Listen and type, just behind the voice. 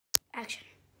Action.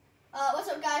 What's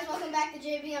up, guys? Welcome back to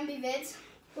JVMB Vids.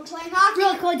 We're playing hockey.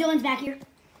 Really cool. Dylan's back here.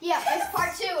 Yeah, it's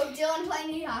part 2 of Dylan playing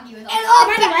knee hockey with us.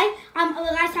 By the way, the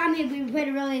last time we played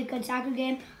a really good soccer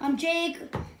game, Jake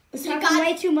was talking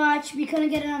way too much. We couldn't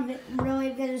get it on really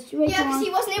because it was way too long. Yeah, because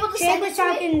he wasn't able to Jake send was it to me.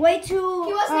 talking way too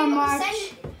He wasn't able much. to send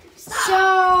it. Stop. So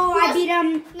I beat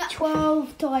him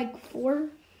 12 to 4.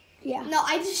 Yeah. No,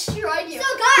 I destroyed you. So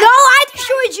guys, no, I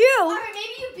destroyed you. Alright,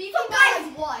 maybe you beat me by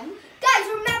 1. Guys,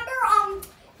 remember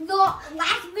the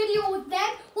last video with them?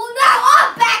 Well, now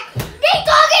I'm back. Nate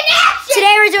Dogg in action.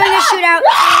 Today we're doing a shootout.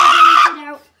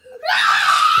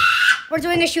 We're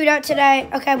doing a shootout today.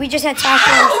 Okay, we just had tacos.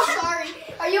 Oh, sorry.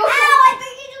 Are you okay? Ow, I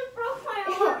think you just broke my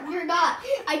arm. You're not.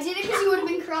 I did it because you would have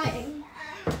been crying.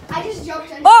 I just joked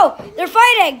on you. Oh, they're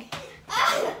fighting.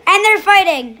 And they're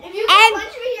fighting. If you can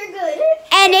punch me, you're good.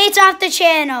 And Nate's off the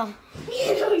channel.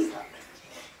 Because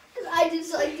I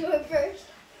just like do it first.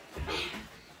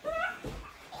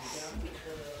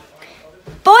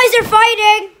 Boys are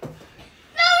fighting.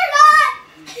 No, we're not.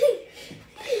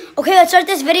 Okay, let's start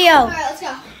this video. All right, let's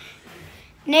go.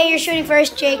 Nate, you're shooting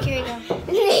first. Jake, here you go.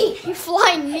 Nate, you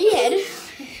flying meathead.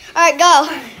 All right, go.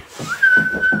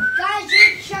 Guys,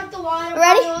 Jake chucked the water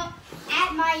Ready? bottle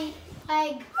at my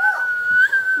leg.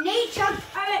 Jake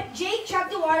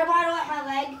chucked the water bottle at my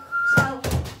leg. So.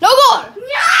 No goal.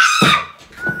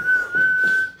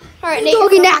 All right, Nate,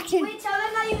 you're in action. Wait, tell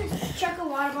them that you chucked a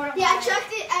water bottle. Yeah, I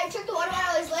chucked the water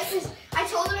bottle at his leg because I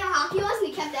told him how hockey was and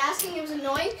he kept asking. It was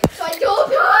annoying. So I told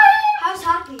him. How's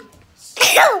hockey?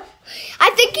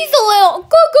 I think he's a little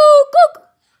cuckoo.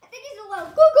 I think he's a little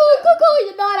cuckoo.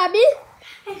 You know what I mean?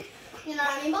 You know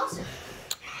what I mean, boss?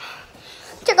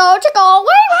 Chico. Wait. I know what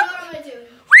I'm gonna do.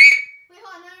 Wait,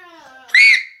 hold on. No.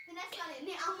 And that's not it.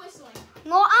 I'm whistling.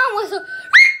 No, I'm with her.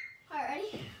 All right,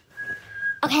 ready?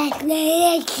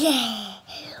 Okay.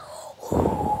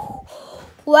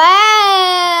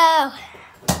 Wow.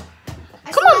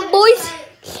 Come on, boys.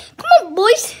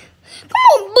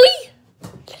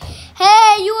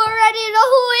 Hey, you already know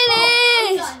who it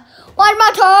is. One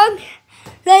more time.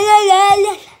 La la la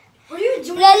la. Were you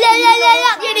doing La la la la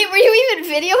la. Were you even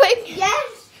videoing?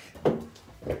 Yes. All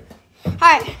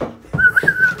right.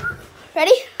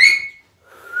 Ready?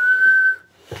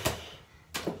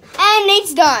 And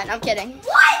Nate's done. I'm kidding.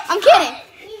 What?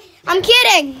 I'm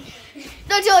kidding.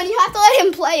 No, Dylan, you have to let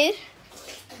him play it.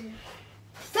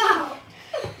 Stop.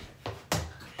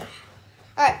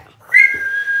 All right.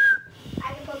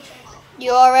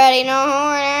 You already know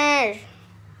who it is.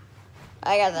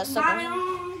 I got that stuff.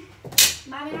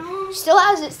 Still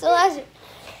has it.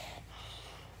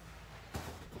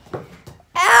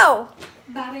 Ow!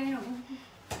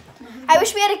 I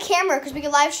wish we had a camera because we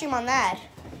could live stream on that.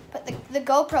 But the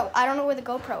GoPro, I don't know where the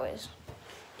GoPro is.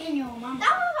 In your mom.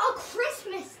 That was on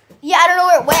Christmas. Yeah, I don't know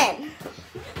where it went.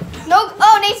 No,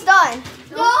 oh, Nate's done.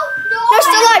 No,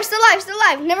 Still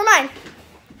alive. Never mind.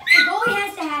 The goalie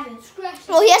has to have it.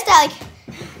 Well, he has to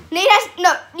Nate has,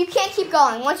 no, you can't keep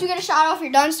going. Once you get a shot off, you're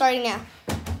done starting now.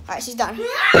 All right, she's done.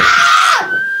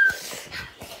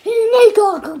 Nate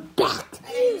Dogg, go back. No,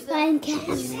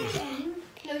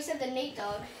 he said the Nate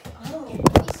Dogg. Oh. He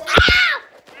said,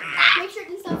 make sure it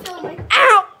can stop filming.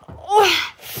 Ow! All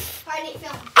right, Nate,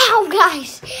 film. Ow,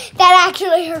 guys, that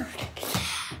actually hurt.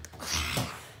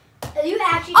 You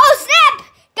actually. Oh, snap!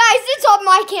 Guys, it's on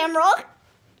my camera.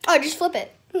 Oh, just flip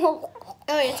it. Oh,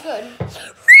 it's good.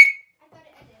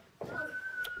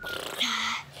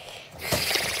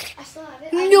 I still have it. I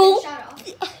didn't get a shot off.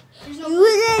 There's no. You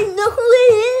didn't know who it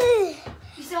is.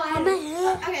 You still have it.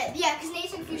 Okay, yeah, because Nate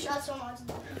took a few shots, so I'm on.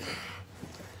 Still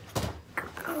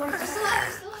have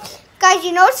it. Guys,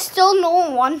 you know it's still no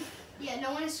one. Yeah,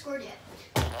 no one has scored yet.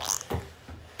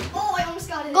 Oh, I almost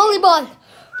got it. Goalie ball.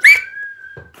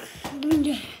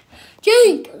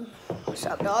 Jake. What's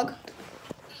up, dog?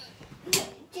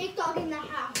 Jake Dogg in the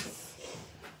house.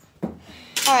 All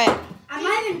right, I'm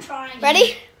not even trying.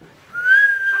 ready?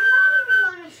 I'm not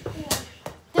even going to score.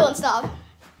 Dylan, stop.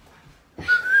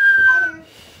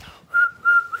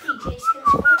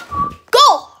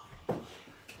 Goal!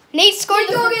 Nate scored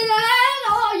the.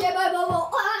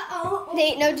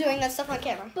 Nate, no doing that stuff on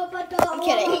camera. I'm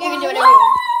kidding. You can do whatever you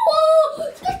want.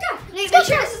 Nate, make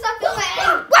sure this is not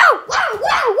filming.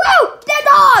 Whoa! Nate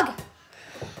Dogg!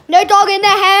 Nate Dogg in the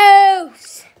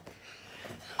house.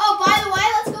 Oh, by the way,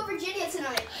 let's go Virginia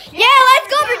tonight. Yeah, let's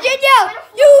go Virginia.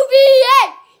 UVA.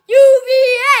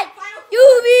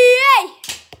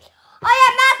 Oh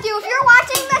yeah, Matthew, if you're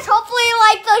watching this, hopefully you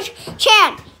like the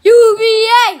chant.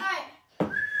 UVA. All right.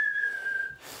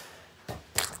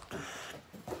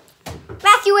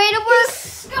 Matthew, wait a word.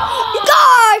 Score!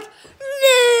 Guard.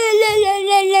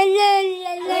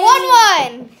 1-1.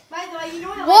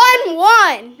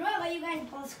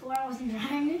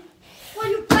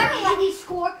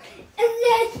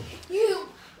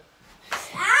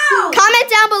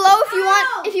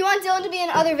 see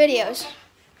in other videos.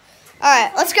 All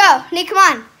right, let's go. Nate, come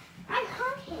on. I'm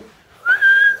hurting.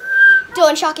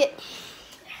 Dylan, shock it.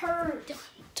 Hurt.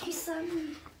 Don't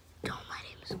let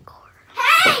him score.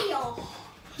 Hey!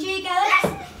 Jake,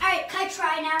 alright, can I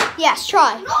try now? Yes,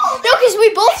 try. No, No, because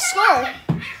we both scored.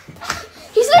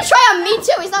 He's gonna try on me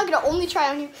too. He's not gonna only try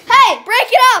on you. Hey, break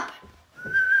it up.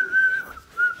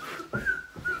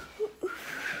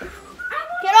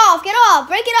 Get off,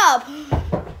 break it up.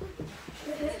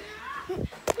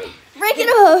 Break it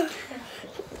up.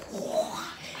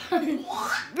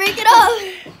 Break it up.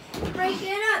 Break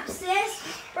it up, sis.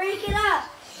 Break it up.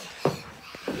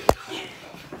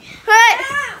 All right.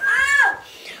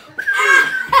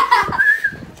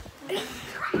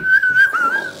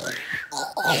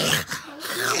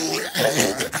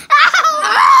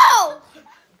 Ow!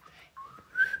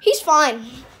 He's fine.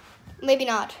 Maybe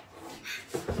not.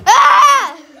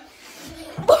 Ah!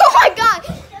 Oh my god!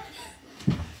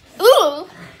 Ooh!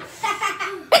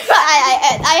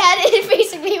 I had it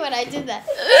facing me when I did that.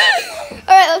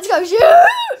 All right, let's go. Shoot!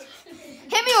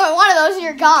 Hit me with one of those and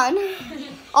you're gone.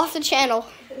 Off the channel.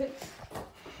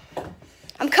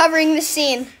 I'm covering this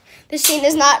scene. This scene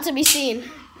is not to be seen.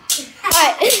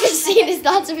 Alright, this scene is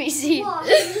not to be seen.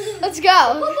 Let's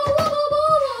go.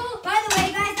 By the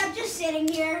way, guys, I'm just sitting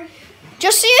here.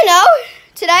 Just so you know,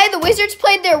 today the Wizards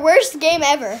played their worst game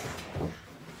ever.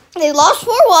 They lost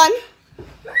 4-1.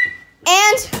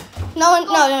 And no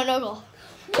goal.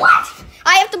 What?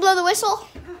 I have to blow the whistle.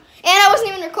 And I wasn't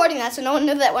even recording that, so no one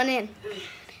knew that went in.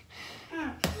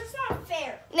 That's not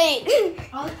fair. Nate.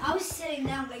 I was sitting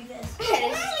down like this. The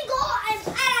only goal and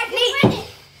I can win it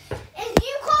is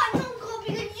you caught no goal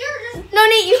because you're just No,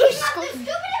 Nate, you not the scored.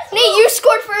 stupidest Nate, you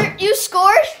scored You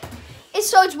scored.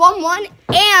 So it's 1-1,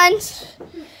 and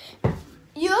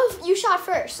you shot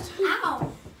first.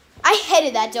 Ow. I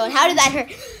hated that, Dylan. How did that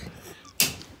hurt? At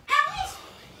least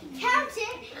count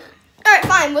it. All right,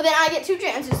 fine. Well, then I get 2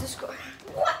 chances to score.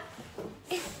 What?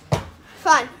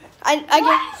 Fine. I get.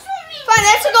 What? Fine.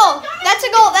 That's a goal. That's a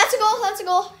goal. That's a goal. That's a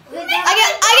goal. I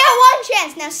get 1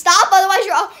 chance. Now stop. Otherwise,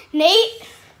 you're off. Nate,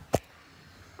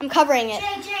 I'm covering it.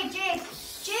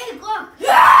 Jake, look.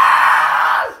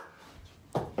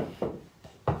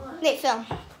 Nate, film.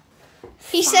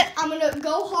 He said I'm gonna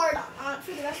go hard on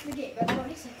for the rest of the game. That's what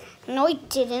he said. No, he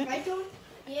didn't. Right, Dylan?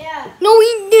 Yeah. No,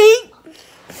 he didn't.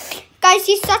 Guys,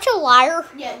 he's such a liar.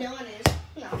 Yeah, Dylan is.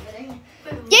 No, I'm kidding.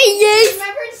 Yeah, he is.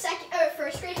 Remember in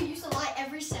first grade, you used to lie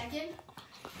every second?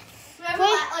 Remember,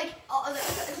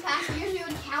 the past years, we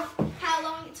would count how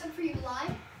long it took for you to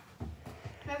lie?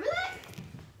 Remember that?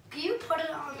 Can you put it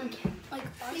on the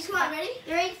Come on, ready?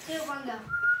 3, 2, 1, go.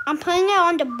 I'm putting it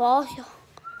on the ball.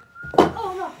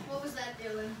 Oh no. What was that,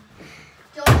 Dylan?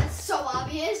 Dylan, that's so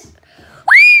obvious.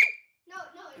 No,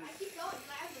 I keep going.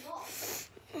 I have the ball.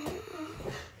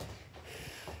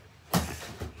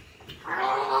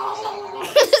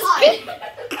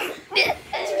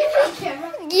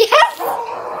 Camera. Yes.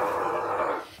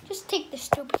 Just take the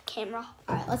stupid camera.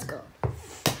 All right, let's go.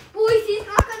 Boys, he's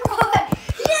not gonna run.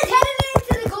 He just headed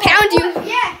into the goal. Pound you.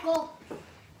 Yeah, goal.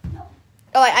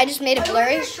 Oh, I just made it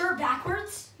blurry. Your shirt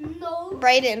backwards? No.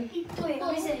 Brighten. Wait,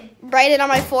 let me see. Brighten on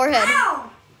my forehead. Ow!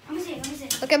 Let me see.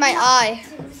 Look at my eye.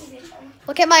 Let me see.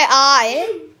 Look at my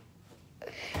eye.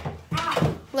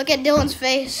 Ow. Look at Dylan's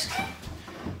face.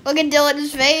 Look at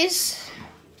Dylan's face.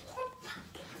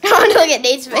 I want to look at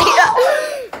Nate's face.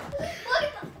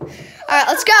 All right,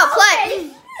 let's go.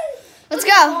 Play. Let's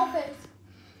go.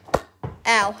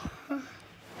 Ow.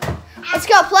 Let's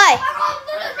go. Play.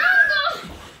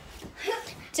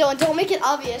 Dylan, don't make it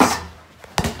obvious.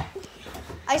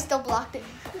 I still blocked it.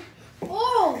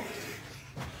 Oh!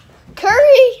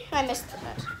 Curry. I missed it.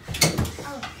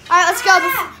 All right, let's go.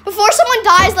 Before someone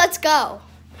dies, let's go.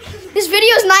 This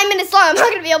video is 9 minutes long. I'm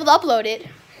not gonna be able to upload it.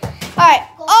 All right.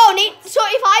 Oh, Nate. So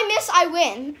if I miss, I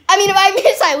win. I mean, if I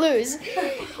miss, I lose.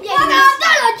 Yeah,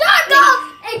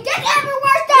 it gets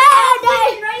everywhere.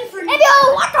 Ready for If you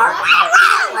want to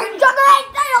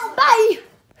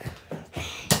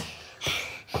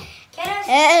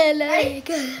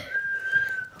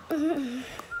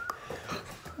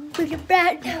Bring it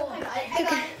back. I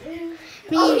got it.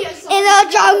 Me Oh, yeah, so- in the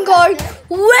jungle.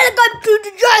 Welcome to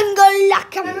the jungle.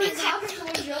 Remember the soccer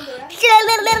toy jungle, right?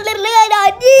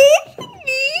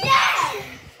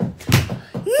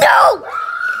 No!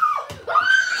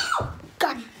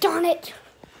 God darn it.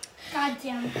 God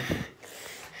damn it.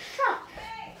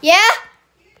 Yeah?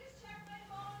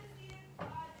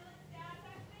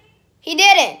 He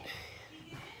didn't.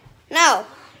 No.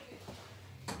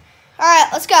 All right,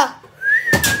 let's go.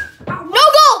 No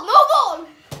goal, no goal.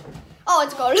 Oh,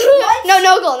 it's goal.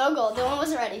 No goal. Dylan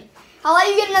wasn't ready. I'll let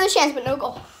you get another chance, but no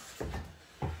goal.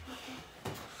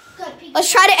 Good. Peek.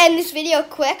 Let's try to end this video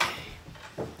quick.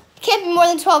 It can't be more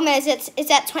than 12 minutes.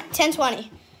 It's at 10:20.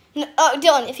 No, oh,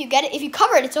 Dylan, if you get it, if you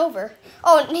cover it, it's over.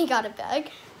 Oh, and he got it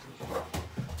back.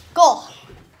 Goal.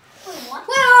 What?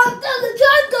 Well, to the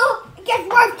jungle. It gets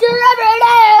worse every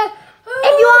day.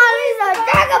 If you want to use a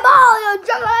dragon ball, you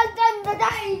juggle then the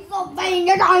day. So bang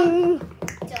it on.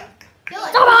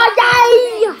 Dylan. Come on, day.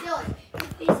 Dylan.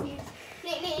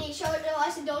 Nate, show it to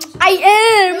us and don't zoom I in.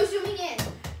 am. No zooming in.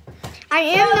 I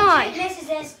am not. Jake misses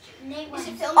this. Nate Is wins.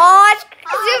 it filming? Oh,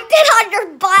 I zoomed in on your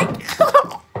butt.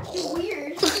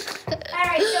 Weird.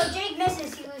 Alright, so Jake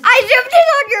misses. He loses. I zoomed in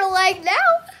on your leg now.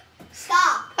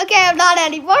 Stop. Okay, I'm not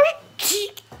anymore.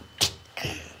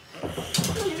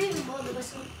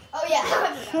 Oh yeah.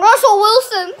 Russell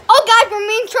Wilson. Oh, guys, we're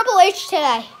meeting Triple H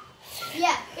today.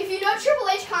 Yeah. If you know Triple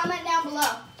H, comment down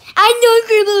below. I know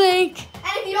Triple H.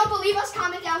 And if you don't believe us,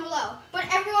 comment down below. But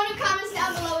everyone who comments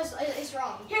down below is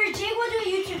wrong. Here, Jake will do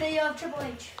a YouTube video of Triple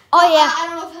H. Oh yeah. I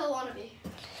don't know if he'll want to be.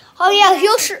 Oh yeah.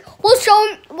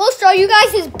 We'll show you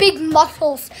guys his big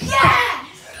muscles. Yeah.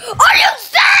 Are you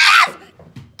serious?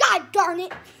 God darn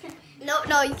it.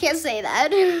 No, you can't say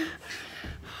that.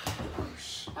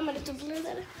 I'm gonna have to blur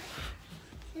that.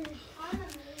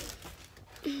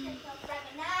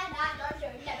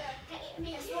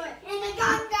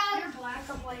 You're black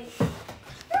or white.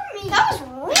 That was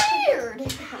weird.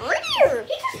 Weird.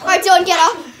 All right, Dylan, get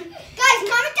up. Guys,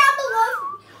 comment down below.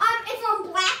 If I'm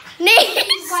black. Nate,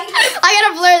 I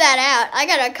gotta blur that out. I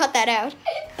gotta cut that out.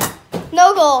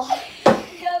 No goal.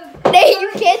 Nate, you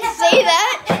can't say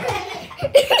that.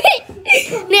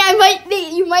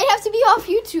 Nate, you might have to be off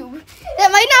YouTube.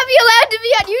 That might not be allowed to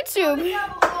be on YouTube.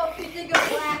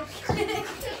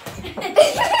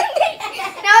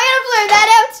 Now I gotta blur that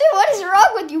out too. What is wrong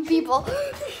with you people?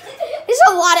 There's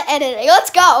a lot of editing. Let's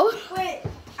go. Wait,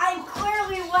 I'm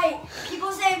clearly white.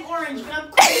 People say I'm orange, but I'm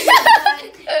clearly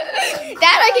white.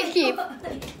 That I can keep.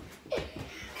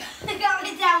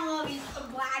 Comment down below if you're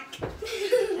black.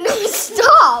 No,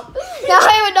 stop. Now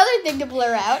I have another thing to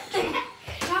blur out.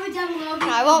 Comment down below. No,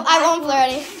 I won't blur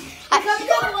any. Comment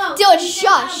down below. Dylan, You think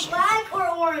shush. I'm black or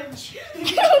orange?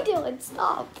 Dylan,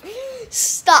 stop.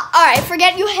 Stop. All right,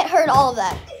 forget you heard all of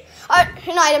that. All right,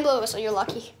 no, I didn't blow a whistle. You're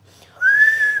lucky.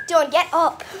 Dylan, get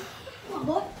up.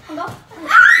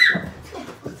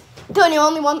 Dylan,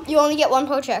 you only get one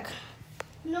poke check.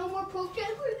 No more poke check.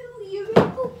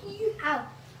 Ow.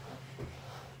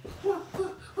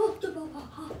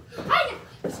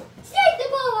 Take the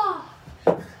ball.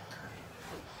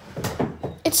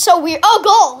 It's so weird. Oh,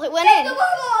 goal! It went Take in. the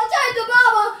ball. Take the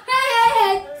ball.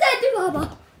 Hey. Take the ball.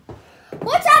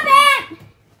 What's up, man?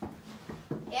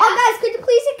 Yeah. Oh, guys, could you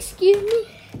please excuse me?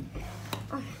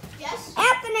 Yes.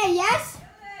 Anthony, yes?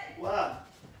 What?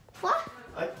 What?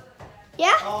 What?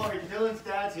 Yeah? Oh, Dylan's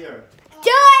dad's here.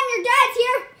 Dylan, your dad's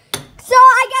here. So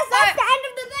I guess that's the end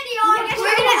of the video. I guess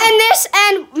we're gonna end this,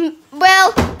 and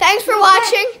well, thanks for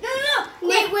watching. No.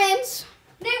 Nate wins.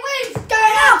 Nate wins.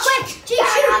 No, quick. Jake,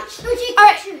 shoot. No, Jake, All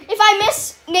right, shoot. if I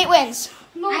miss, Nate wins.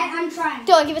 I'm trying.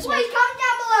 Dylan, give it to me. Boys, comment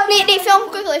down below. Nate, film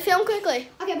quickly. Film quickly.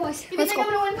 Okay, boys. If you Let's think go.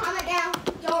 I'm gonna win, comment down.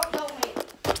 Don't wait.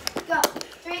 Go.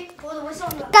 3, blow the whistle.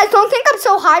 Go. Guys, don't think I'm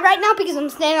so high right now because I'm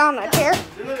standing on a chair.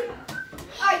 Do it.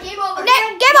 All right, game over.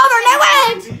 Game over. Nate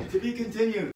wins. To be continued.